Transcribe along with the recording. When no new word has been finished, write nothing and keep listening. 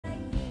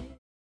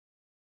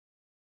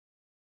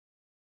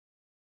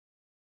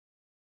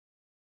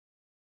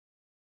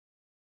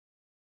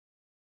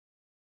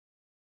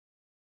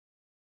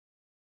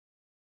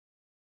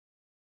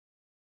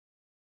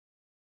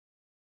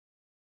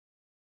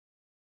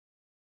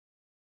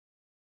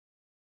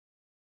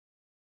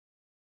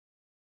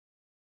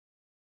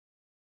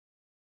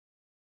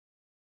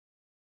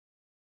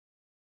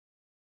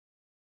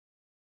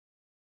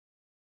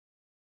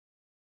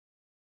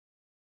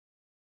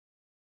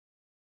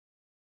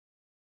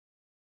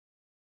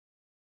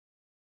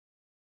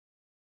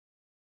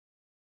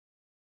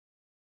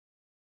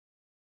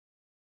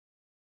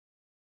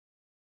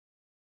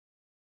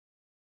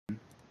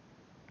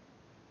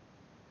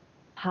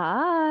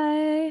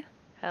Hi.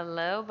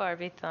 Hello,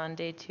 Barbie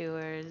Day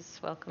Tours.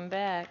 Welcome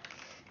back.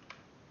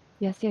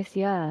 Yes, yes,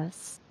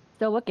 yes.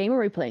 So what game are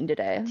we playing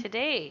today?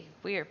 Today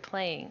we are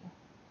playing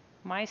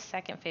my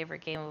second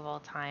favorite game of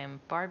all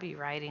time, Barbie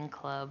Riding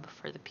Club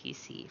for the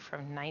PC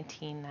from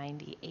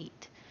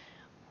 1998.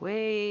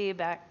 Way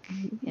back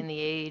in the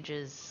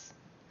ages.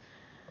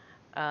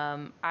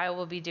 I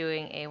will be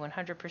doing a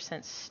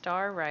 100%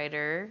 Star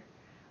Rider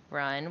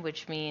run,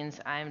 which means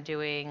I'm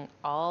doing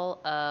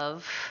all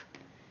of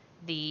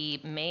the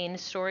main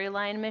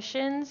storyline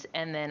missions,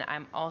 and then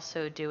I'm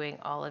also doing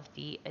all of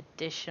the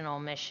additional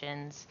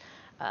missions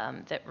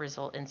that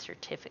result in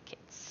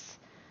certificates.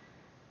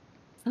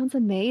 Sounds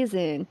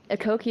amazing.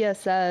 Akokia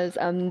says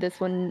this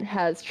one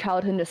has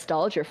childhood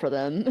nostalgia for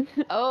them.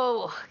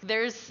 Oh,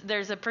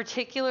 there's a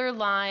particular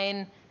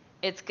line.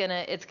 It's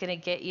gonna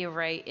get you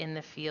right in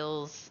the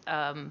feels.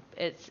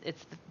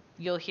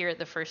 You'll hear it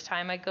the first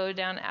time I go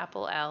down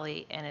Apple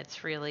Alley, and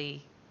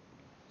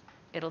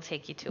it'll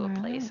take you to All a right.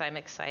 place. I'm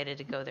excited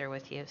to go there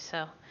with you.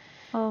 So,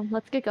 Well,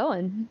 let's get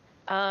going.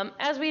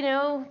 as we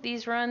know,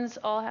 these runs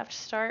all have to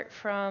start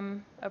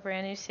from a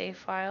brand new save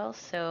file.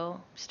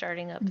 So,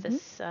 starting up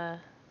this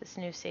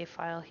new save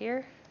file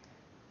here.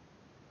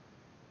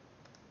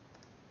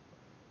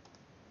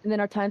 And then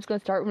our time's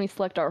going to start when we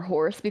select our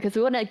horse because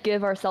we want to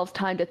give ourselves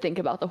time to think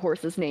about the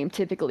horse's name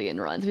typically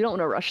in runs. We don't want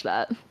to rush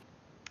that.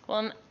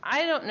 Well,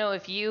 I don't know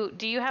if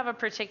do you have a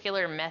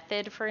particular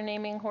method for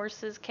naming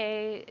horses,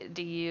 Kay?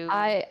 Do you?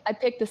 I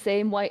picked the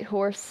same white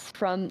horse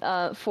from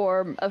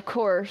for of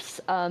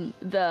course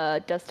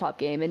the desktop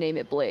game and name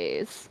it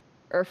Blaze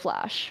or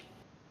Flash.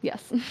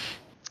 Yes.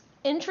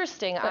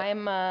 Interesting.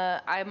 I'm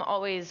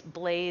always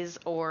Blaze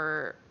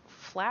or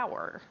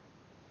Flower.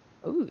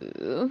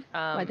 Ooh.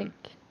 I think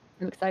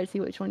I'm excited to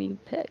see which one you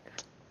pick.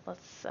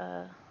 Let's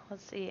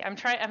see. I'm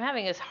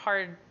having this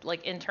hard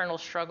internal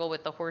struggle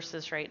with the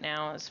horses right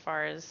now as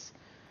far as.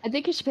 I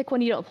think you should pick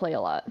one you don't play a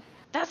lot.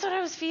 That's what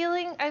I was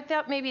feeling. I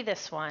thought maybe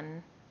this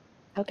one.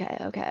 Okay,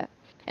 okay.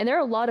 And there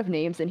are a lot of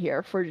names in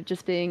here for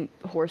just being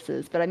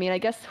horses, but I mean, I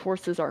guess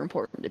horses are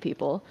important to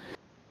people.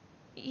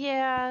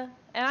 Yeah,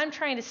 and I'm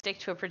trying to stick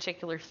to a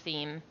particular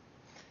theme.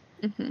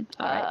 All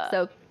right,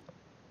 so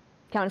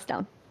count us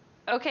down.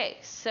 Okay,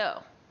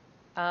 so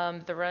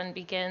the run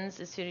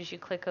begins as soon as you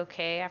click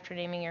OK after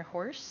naming your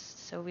horse.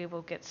 So we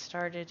will get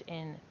started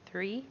in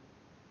 3,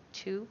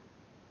 2,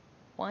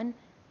 1.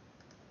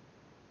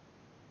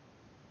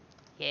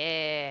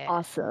 Yeah.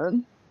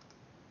 Awesome.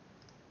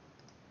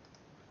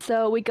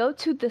 So we go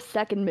to the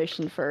second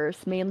mission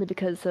first, mainly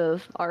because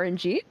of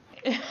RNG.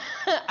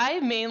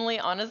 I mainly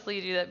honestly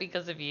do that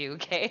because of you,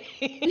 okay?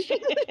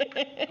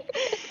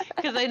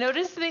 Because I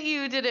noticed that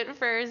you did it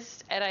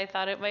first, and I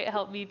thought it might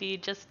help me be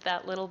just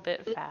that little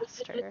bit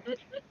faster.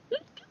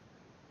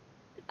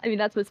 I mean,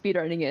 that's what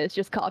speedrunning is,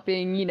 just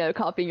copying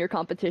your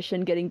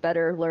competition, getting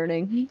better,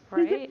 learning.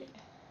 Right?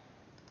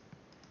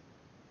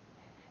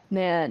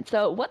 Man,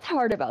 so what's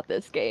hard about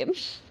this game?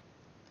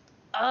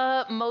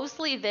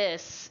 Mostly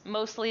this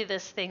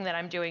thing that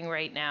I'm doing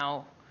right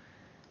now.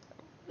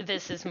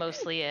 This is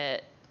mostly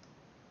it.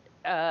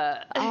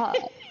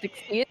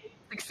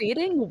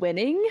 Succeeding,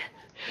 winning.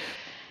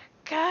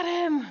 Got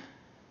him.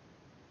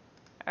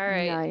 All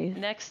right, Nice.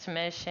 next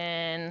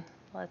mission.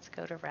 Let's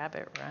go to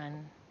Rabbit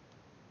Run.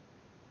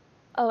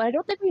 Oh, I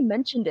don't think we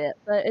mentioned it,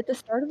 but at the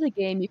start of the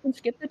game, you can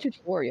skip the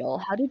tutorial.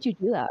 How did you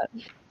do that?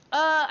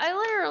 I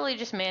literally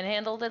just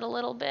manhandled it a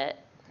little bit.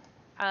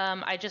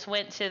 I just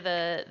went to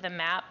the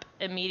map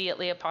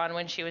immediately upon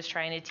when she was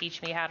trying to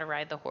teach me how to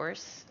ride the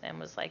horse and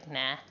was like,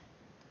 nah,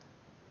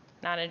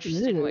 not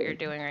interested in what you're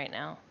doing right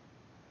now.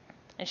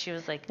 And she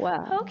was like,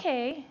 wow.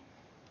 Okay.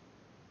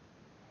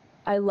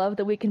 I love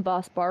that we can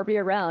boss Barbie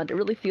around. It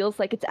really feels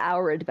like it's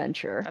our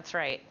adventure. That's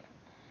right.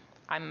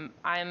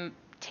 I'm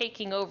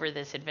taking over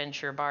this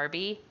adventure,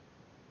 Barbie.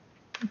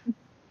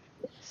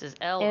 This is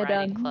Elle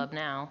Riding Club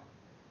now.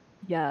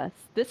 Yes,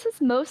 this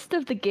is most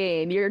of the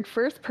game. You're in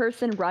first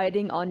person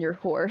riding on your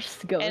horse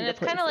going and it's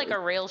kind of like a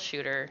rail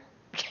shooter.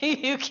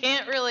 You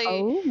can't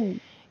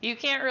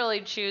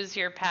really choose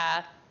your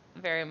path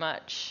very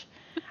much.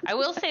 I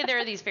will say there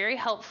are these very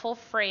helpful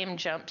frame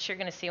jumps. You're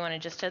going to see one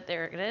in just a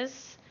there it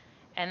is.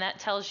 And that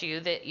tells you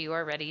that you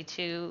are ready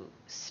to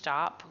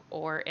stop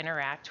or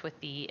interact with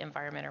the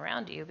environment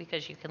around you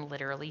because you can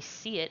literally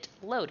see it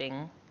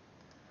loading.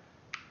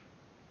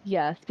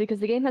 Yes, because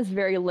the game has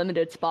very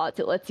limited spots.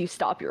 It lets you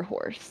stop your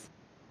horse.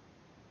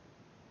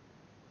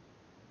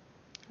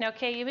 Now,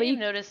 Kay, you may have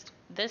noticed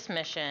this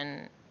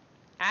mission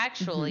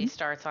actually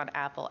starts on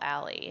Apple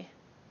Alley.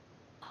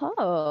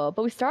 Oh,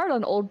 but we started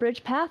on Old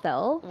Bridge Path,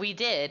 Elle. We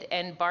did,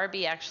 and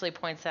Barbie actually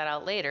points that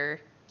out later,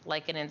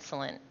 like an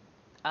insolent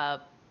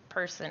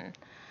person.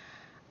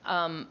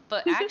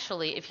 But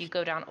actually, if you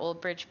go down Old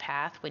Bridge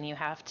Path when you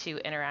have to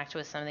interact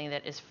with something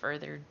that is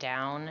further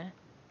down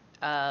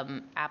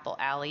Apple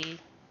Alley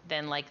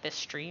than like the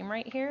stream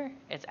right here,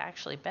 it's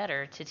actually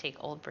better to take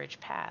Old Bridge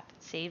Path.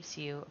 It saves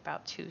you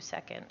about 2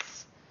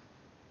 seconds.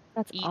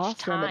 That's each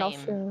awesome.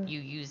 time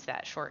you use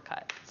that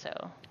shortcut. So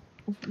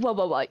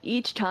Whoa.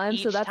 Each time,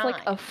 so Each that's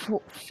like a time.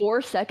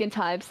 4-second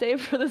time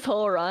save for this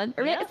whole run.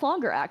 Or Yeah. it's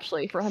longer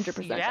actually for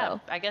 100% Yeah,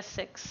 though. I guess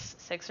six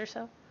or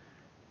so.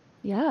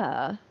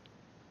 Yeah.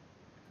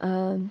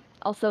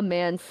 Also,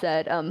 man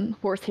said,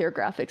 horsehair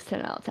graphics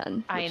 10 out of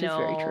 10, I which is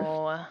very true.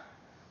 know.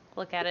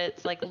 Look at it.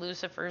 It's like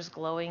Lucifer's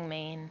glowing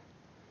mane,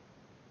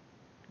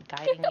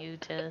 guiding you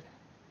to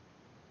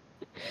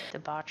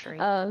debauchery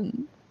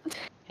Um,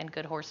 and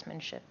good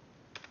horsemanship.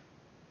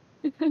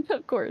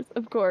 of course.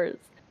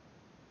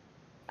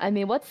 I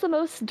mean, what's the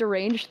most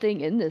deranged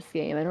thing in this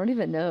game? I don't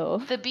even know.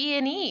 The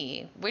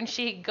B&E, when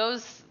she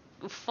goes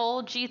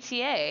full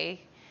GTA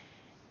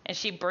and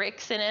she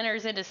breaks and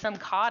enters into some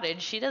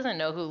cottage, she doesn't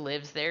know who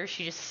lives there.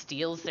 She just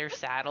steals their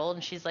saddle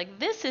and she's like,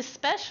 "This is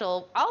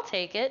special. I'll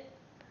take it."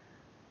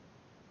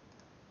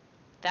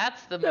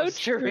 That's the So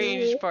most true.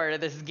 deranged part of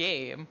this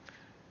game.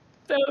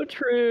 So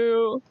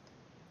true.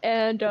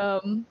 And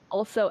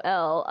also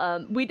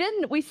Elle,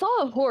 we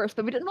saw a horse,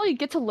 but we didn't really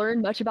get to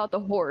learn much about the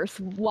horse.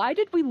 Why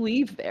did we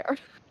leave there?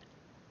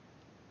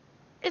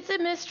 It's a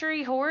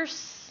mystery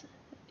horse,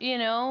 you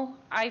know.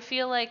 I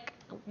feel like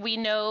we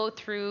know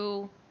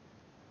through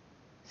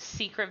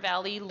Secret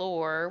Valley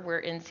lore. We're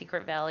in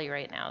Secret Valley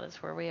right now.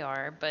 That's where we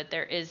are. But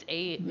there is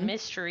a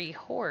mystery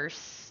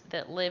horse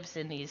that lives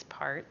in these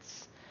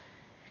parts.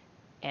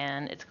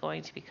 And it's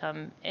going to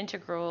become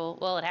integral.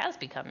 Well, it has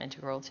become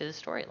integral to the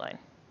storyline.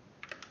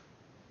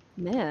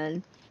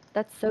 Man,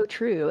 that's so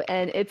true.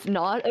 And it's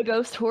not a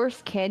ghost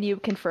horse. Can you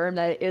confirm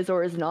that it is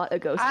or is not a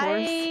ghost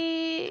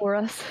horse for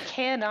us?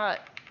 Cannot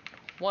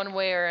one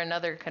way or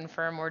another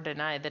confirm or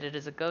deny that it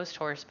is a ghost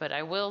horse, but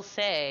I will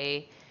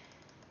say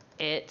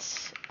it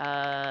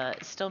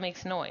still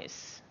makes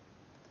noise.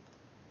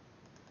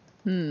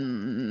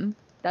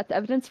 That's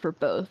evidence for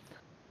both.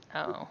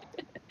 Oh.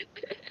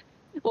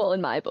 Well,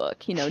 in my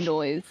book, you know,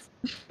 noise.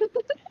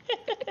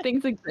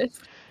 Things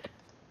exist.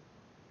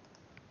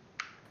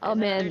 Oh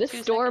man, this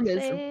storm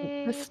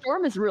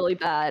is really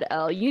bad,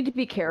 Elle. You need to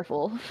be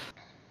careful.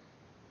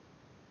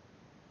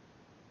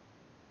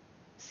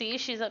 See,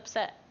 she's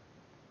upset.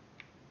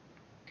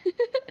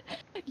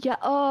 Yeah,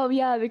 oh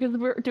yeah, because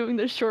we're doing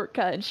this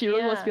shortcut and she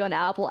really must be on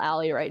Apple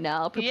Alley right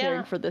now,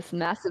 preparing for this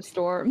massive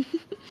storm.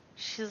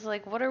 She's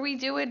like, "What are we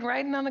doing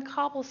riding on the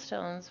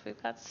cobblestones?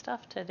 We've got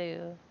stuff to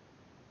do."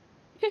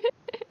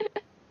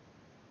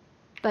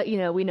 But you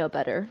know, we know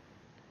better.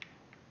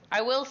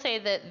 I will say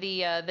that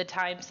the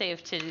time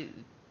save to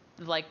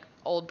like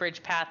Old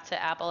Bridge Path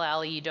to Apple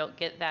Alley, you don't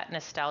get that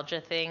nostalgia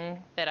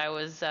thing that I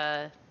was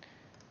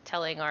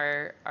telling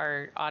our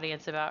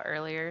audience about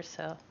earlier,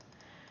 so.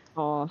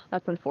 Oh,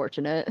 that's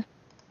unfortunate.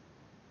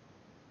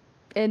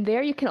 And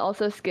there you can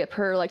also skip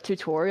her like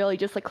tutorial. You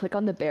just like click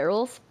on the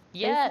barrels,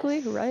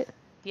 basically, right?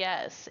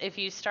 Yes. If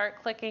you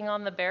start clicking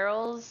on the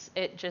barrels,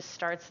 it just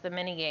starts the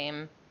mini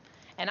game.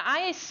 And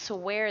I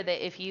swear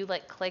that if you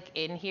like click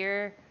in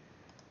here,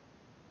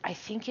 I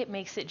think it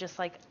makes it just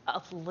like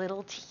a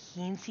little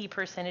teensy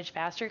percentage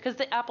faster because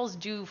the apples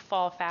do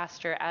fall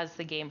faster as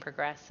the game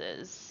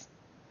progresses.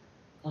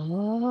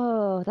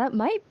 Oh, that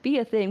might be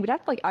a thing. We'd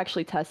have to like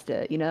actually test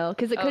it, you know?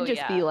 Because it could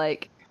just be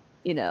like,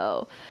 you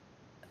know,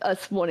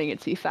 us wanting it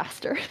to be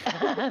faster.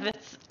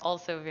 That's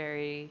also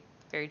very,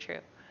 very true.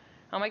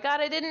 Oh my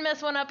god, I didn't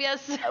mess one up,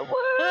 yes.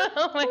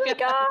 Oh my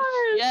gosh.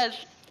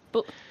 Yes.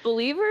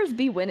 Believers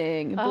be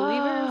winning.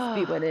 Believers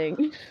be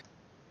winning.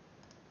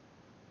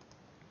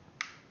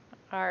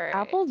 All right.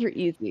 Apples are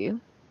easy.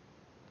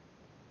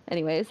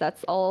 Anyways,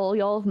 that's all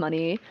y'all's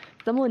money.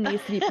 Someone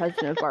needs to be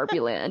president of Barbie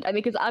Land. I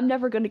mean, because I'm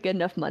never going to get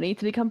enough money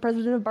to become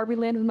president of Barbie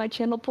Land with my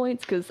channel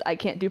points, because I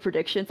can't do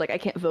predictions. Like, I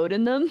can't vote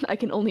in them. I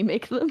can only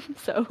make them.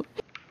 So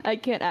I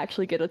can't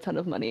actually get a ton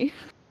of money.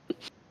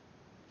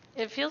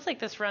 It feels like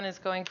this run is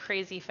going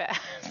crazy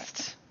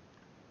fast.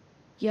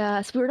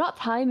 Yes, we're not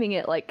timing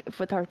it like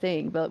with our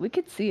thing, but we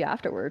could see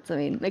afterwards. I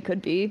mean, it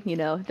could be, you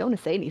know, don't want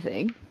to say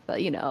anything,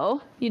 but you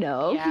know.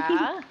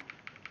 Yeah.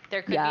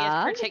 There could be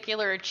a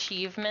particular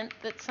achievement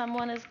that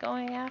someone is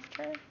going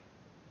after.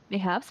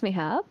 Mayhaps.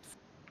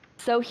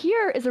 So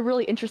here is a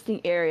really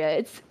interesting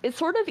area. It's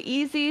sort of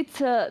easy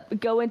to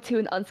go into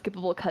an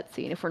unskippable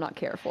cutscene if we're not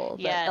careful.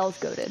 But Elle's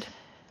goated.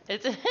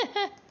 It's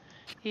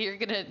You're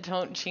gonna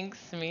don't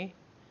jinx me.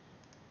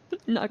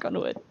 Knock on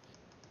wood.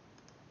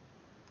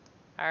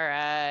 All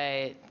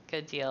right,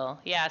 good deal.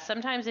 Yeah,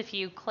 sometimes if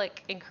you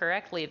click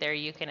incorrectly there,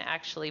 you can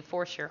actually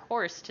force your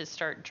horse to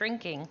start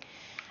drinking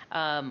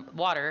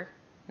water,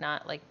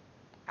 not like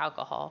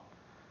alcohol.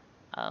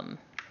 Glad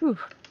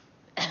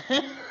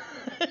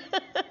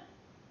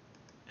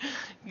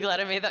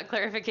I made that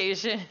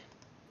clarification.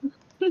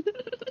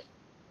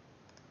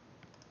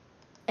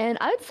 And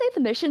I would say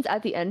the missions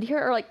at the end here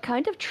are like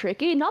kind of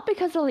tricky, not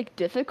because they're like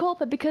difficult,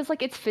 but because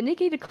like it's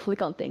finicky to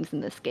click on things in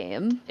this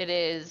game. It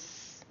is.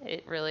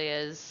 It really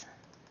is.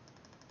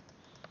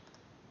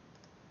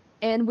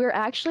 And we're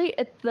actually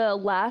at the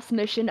last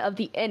mission of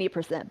the any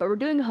 %, but we're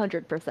doing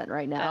 100%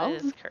 right now.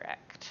 That is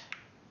correct.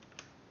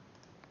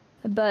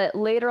 But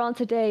later on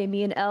today,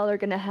 me and Elle are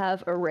gonna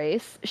have a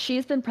race.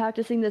 She's been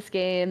practicing this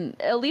game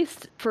at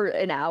least for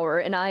an hour,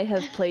 and I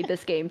have played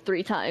this game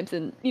 3 times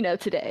and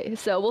today.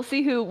 So we'll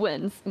see who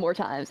wins more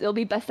times. It'll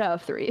be best out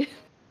of 3.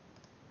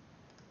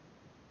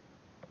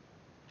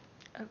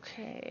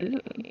 Okay. Ooh.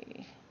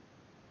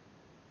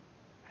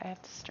 I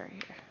have to start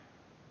here.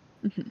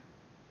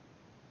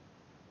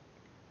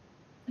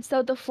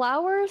 So the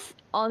flowers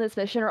on this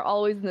mission are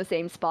always in the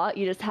same spot.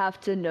 You just have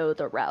to know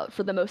the route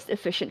for the most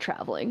efficient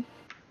traveling.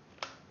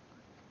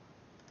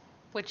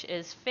 Which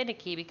is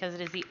finicky because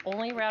it is the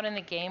only route in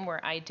the game where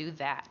I do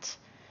that.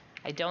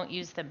 I don't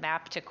use the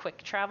map to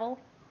quick travel.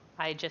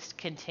 I just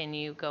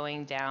continue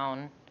going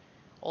down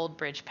Old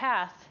Bridge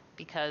Path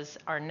because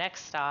our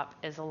next stop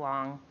is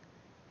along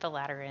the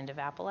latter end of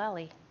Apple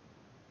Alley.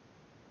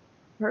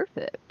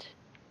 Perfect.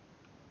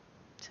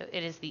 So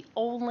it is the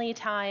only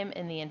time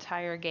in the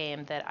entire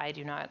game that I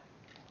do not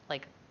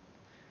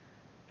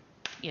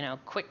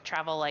quick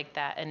travel like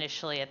that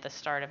initially at the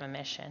start of a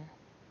mission.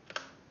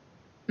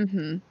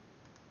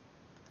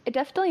 It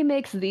definitely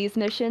makes these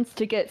missions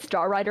to get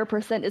Star Rider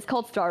 %, it's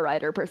called Star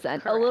Rider %,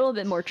 Correct. A little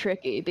bit more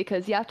tricky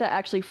because you have to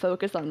actually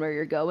focus on where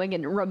you're going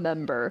and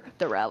remember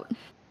the route.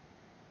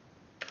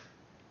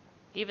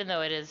 Even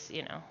though it is,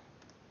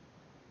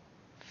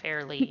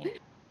 fairly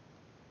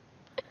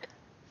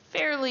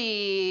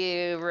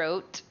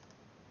rote,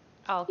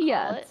 I'll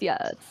call it.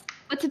 Yes.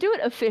 But to do it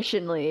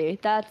efficiently,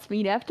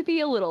 you have to be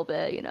a little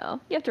bit, you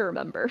have to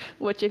remember,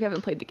 which if you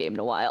haven't played the game in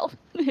a while,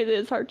 it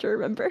is hard to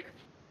remember.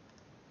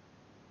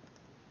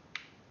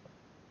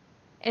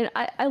 And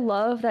I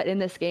love that in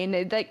this game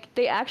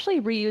they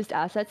actually reused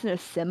assets in a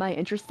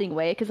semi-interesting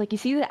way because you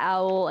see the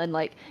owl and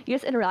you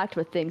just interact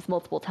with things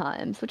multiple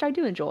times, which I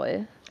do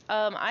enjoy.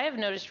 I have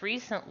noticed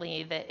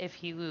recently that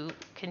if you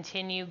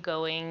continue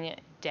going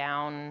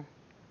down,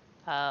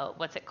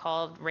 what's it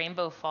called,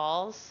 Rainbow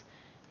Falls,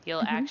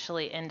 you'll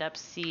actually end up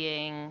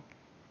seeing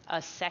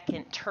a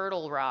second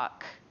Turtle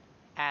Rock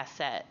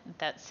asset,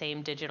 that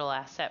same digital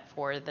asset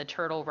for the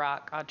Turtle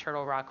Rock on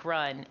Turtle Rock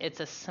Run. It's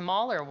a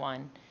smaller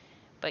one,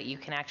 but you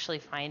can actually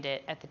find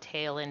it at the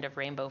tail end of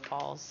Rainbow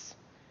Falls.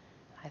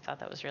 I thought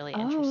that was really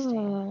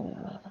interesting.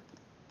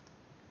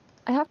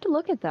 I have to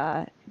look at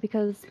that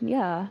because,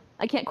 yeah,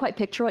 I can't quite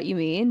picture what you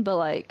mean,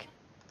 but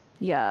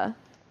yeah,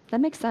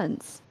 that makes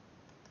sense.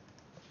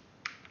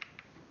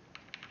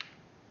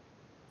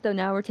 So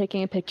now we're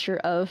taking a picture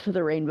of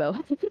the rainbow.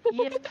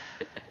 Yep.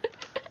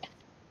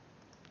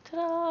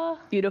 Ta-da!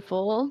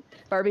 Beautiful.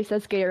 Barbie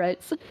says gay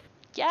rights.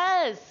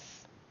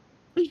 Yes!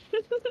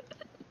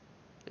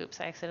 Oops,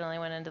 I accidentally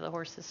went into the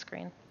horse's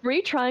screen. Were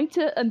you trying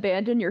to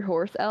abandon your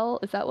horse, Elle?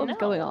 Is that what was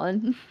going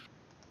on?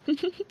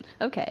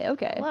 Okay.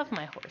 I love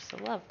my horse.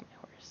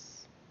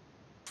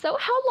 So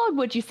how long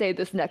would you say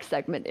this next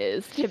segment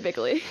is,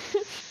 typically?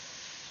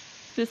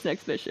 This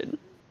next mission?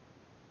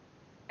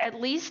 At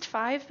least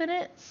 5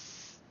 minutes.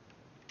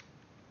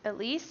 At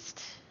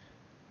least.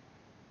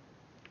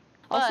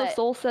 Also,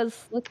 Soul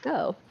says, let's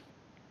go.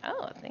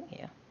 Oh, thank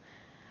you.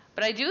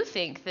 But I do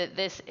think that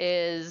this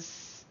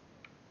is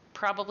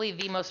probably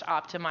the most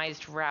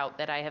optimized route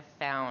that I have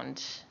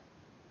found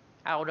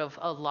out of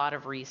a lot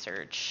of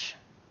research.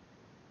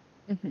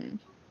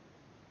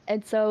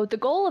 And so the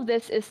goal of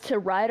this is to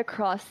ride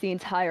across the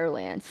entire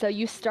land. So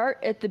you start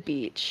at the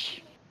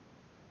beach.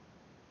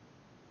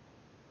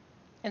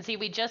 And see,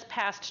 we just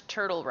passed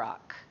Turtle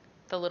Rock,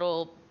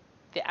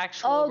 the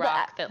actual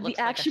rock that looks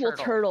like a turtle. The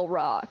actual turtle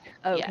rock.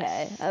 Okay,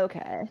 yes.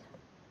 Okay.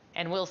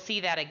 And we'll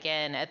see that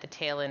again at the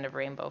tail end of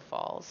Rainbow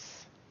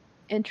Falls.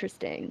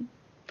 Interesting.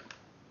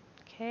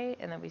 Okay,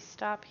 and then we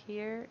stop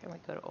here and we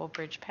go to Old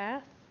Bridge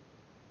Path.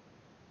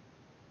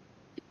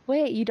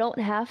 Wait, you don't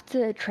have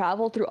to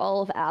travel through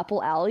all of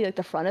Apple Alley,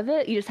 the front of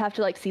it? You just have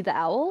to see the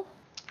owl?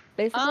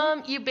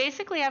 Basically? You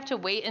basically have to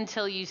wait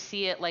until you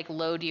see it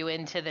load you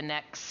into the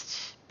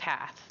next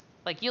path.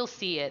 You'll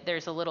see it.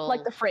 There's a little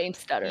the frame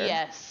stutter.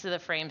 Yes, the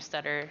frame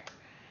stutter.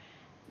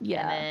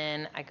 Yeah.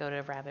 And then I go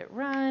to Rabbit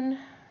Run.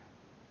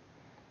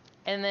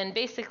 And then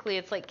basically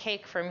it's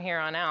cake from here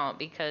on out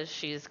because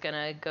she's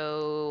gonna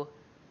go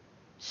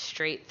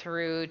straight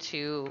through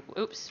to,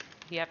 oops,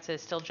 you have to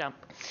still jump.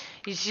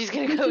 She's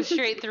gonna go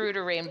straight through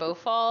to Rainbow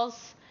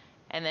Falls.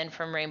 And then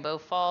from Rainbow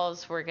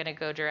Falls, we're gonna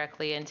go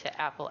directly into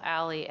Apple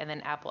Alley, and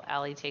then Apple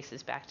Alley takes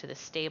us back to the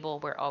stable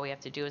where all we have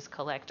to do is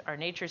collect our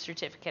nature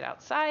certificate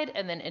outside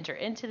and then enter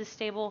into the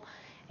stable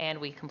and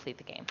we complete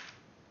the game.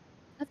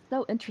 That's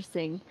so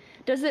interesting.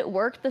 Does it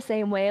work the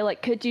same way?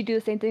 Could you do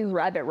the same thing with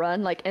Rabbit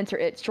Run, enter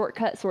its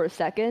shortcut sort of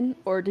second,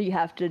 or do you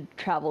have to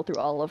travel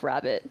through all of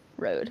Rabbit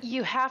Road?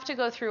 You have to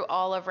go through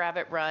all of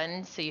Rabbit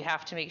Run, so you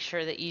have to make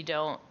sure that you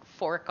don't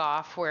fork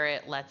off where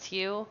it lets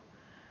you.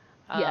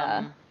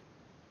 Yeah.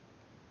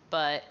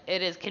 But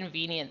it is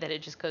convenient that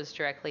it just goes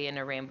directly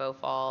into Rainbow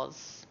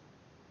Falls.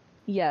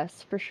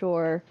 Yes, for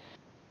sure.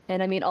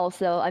 And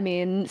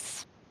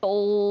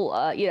Soul,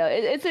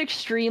 it's an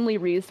extremely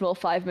reasonable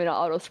 5-minute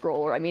auto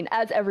scroller.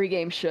 As every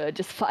game should,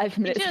 just 5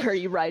 minutes where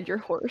you ride your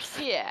horse.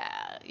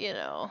 Yeah,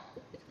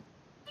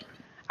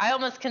 I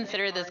almost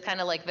consider this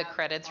kind of like the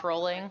credits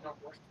rolling.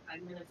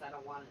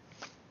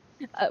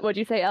 What'd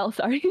you say, Elle?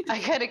 Sorry. I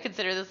kind of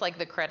consider this like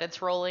the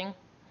credits rolling.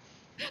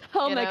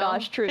 Oh my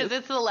gosh, true. Because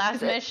it's the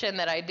last mission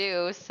that I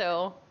do,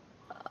 so.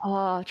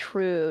 Oh,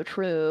 true.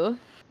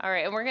 All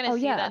right, and we're gonna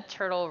see that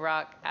Turtle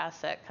Rock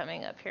asset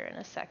coming up here in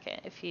a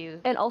second. If you.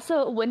 And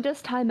also, when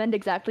does time end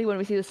exactly when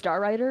we see the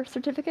Star Rider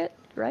certificate,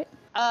 right?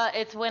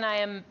 It's when I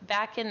am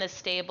back in the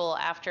stable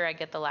after I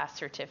get the last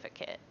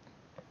certificate.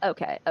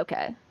 Okay.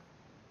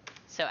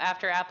 So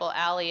after Apple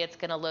Alley, it's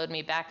gonna load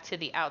me back to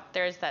the out.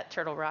 There's that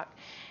Turtle Rock.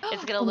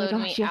 It's gonna load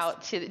me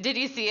out to. Did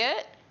you see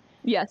it?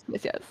 Yes.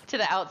 To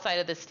the outside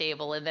of the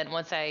stable, and then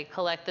once I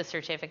collect the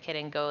certificate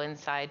and go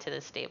inside to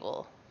the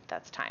stable,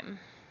 that's time.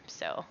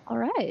 So. All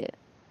right.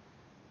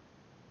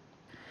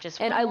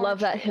 And I love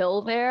that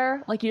hill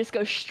there. Like, you just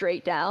go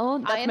straight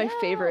down. That's my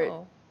favorite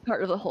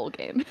part of the whole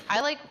game. I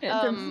like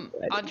on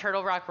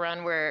Turtle Rock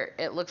Run where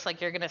it looks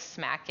like you're gonna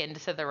smack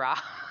into the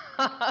rock.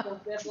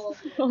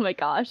 Oh my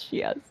gosh,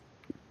 yes.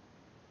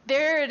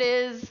 There it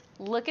is.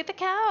 Look at the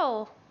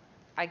cow.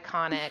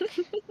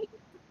 Iconic.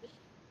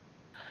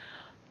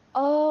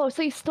 Oh,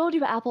 so you still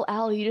do Apple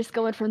Alley, you just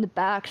go in from the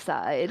back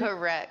side.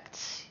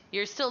 Correct.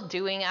 You're still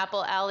doing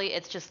Apple Alley,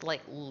 it's just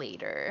like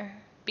later.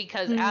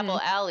 Because Apple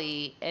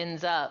Alley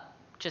ends up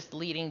just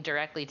leading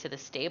directly to the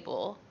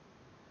stable.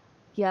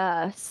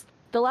 Yes.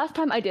 The last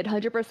time I did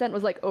 100%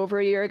 was like over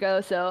a year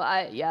ago, so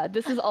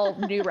this is all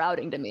new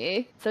routing to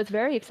me. So it's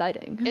very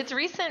exciting. It's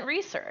recent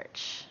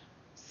research.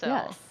 So.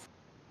 Yes.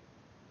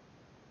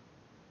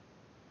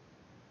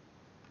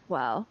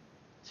 Wow.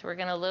 So we're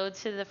gonna load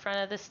to the front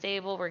of the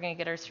stable, we're gonna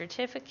get our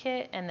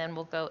certificate, and then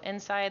we'll go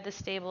inside the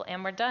stable,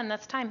 and we're done.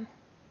 That's time.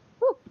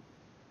 Woo.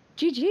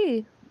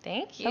 GG.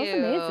 Thank you. That was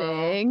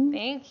amazing.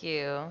 Thank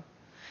you.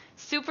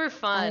 Super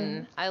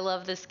fun. I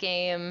love this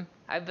game.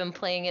 I've been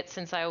playing it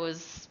since I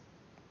was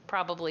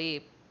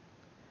probably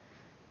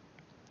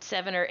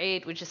 7 or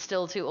 8, which is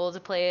still too old to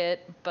play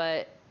it,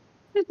 but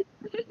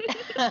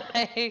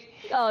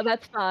Oh,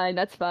 that's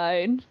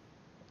fine.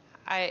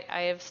 I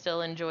have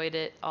still enjoyed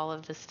it all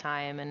of this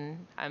time,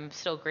 and I'm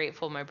still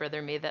grateful my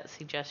brother made that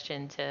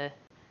suggestion to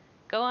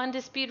go on to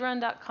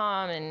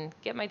speedrun.com and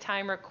get my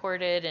time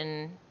recorded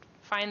and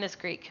find this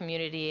great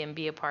community and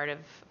be a part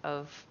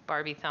of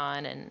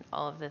Barbiethon and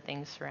all of the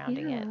things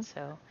surrounding it.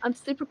 So I'm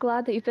super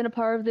glad that you've been a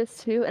part of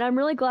this too, and I'm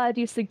really glad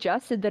you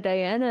suggested the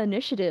Diana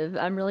Initiative.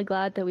 I'm really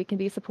glad that we can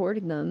be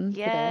supporting them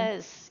today.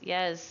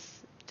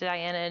 Yes,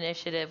 Diana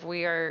Initiative.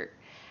 We are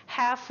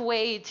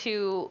halfway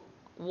to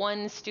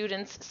one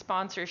student's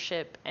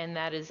sponsorship, and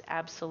that is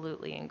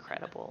absolutely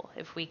incredible.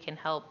 If we can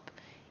help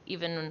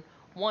even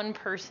one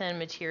person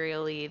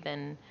materially,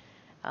 then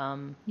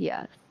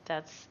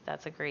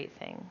that's a great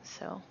thing.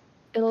 So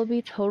it'll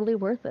be totally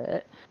worth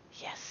it.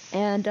 Yes.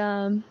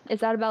 And is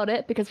that about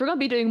it? Because we're going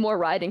to be doing more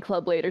riding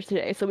club later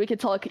today, so we could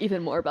talk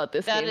even more about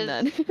this game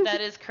then.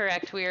 That is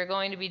correct. We are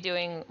going to be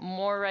doing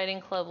more riding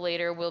club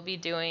later. We'll be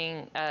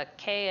doing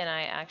Kay and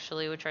I,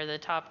 actually, which are the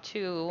top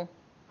 2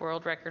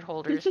 world record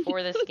holders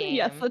for this game.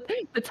 Yes,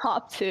 the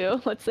top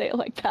 2. Let's say it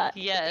like that.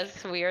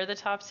 Yes, we are the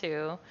top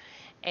 2.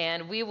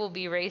 And we will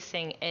be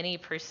racing any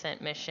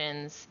percent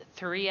missions,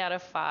 3 out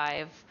of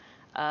 5.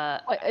 No,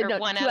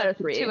 2 out of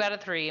 3. 2 out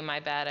of 3, my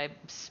bad. I'm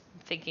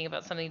thinking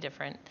about something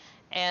different.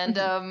 And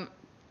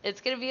it's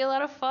going to be a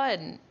lot of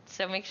fun.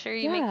 So make sure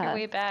you make your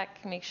way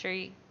back. Make sure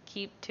you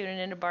keep tuning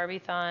into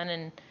Barbiethon,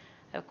 and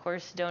of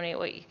course donate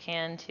what you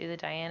can to the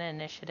Diana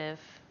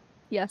Initiative.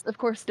 Yes, of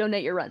course,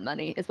 donate your rent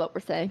money is what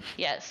we're saying.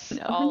 Yes,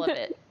 all of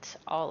it.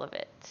 All of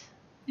it.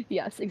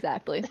 Yes,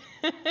 exactly.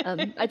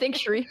 I think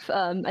Sharif,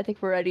 I think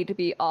we're ready to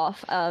be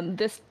off.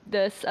 This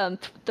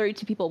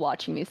 32 people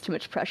watching me is too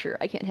much pressure.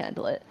 I can't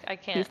handle it. I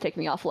can't. Please take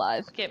me off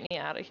live. Get me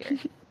out of here.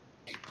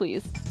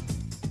 Please.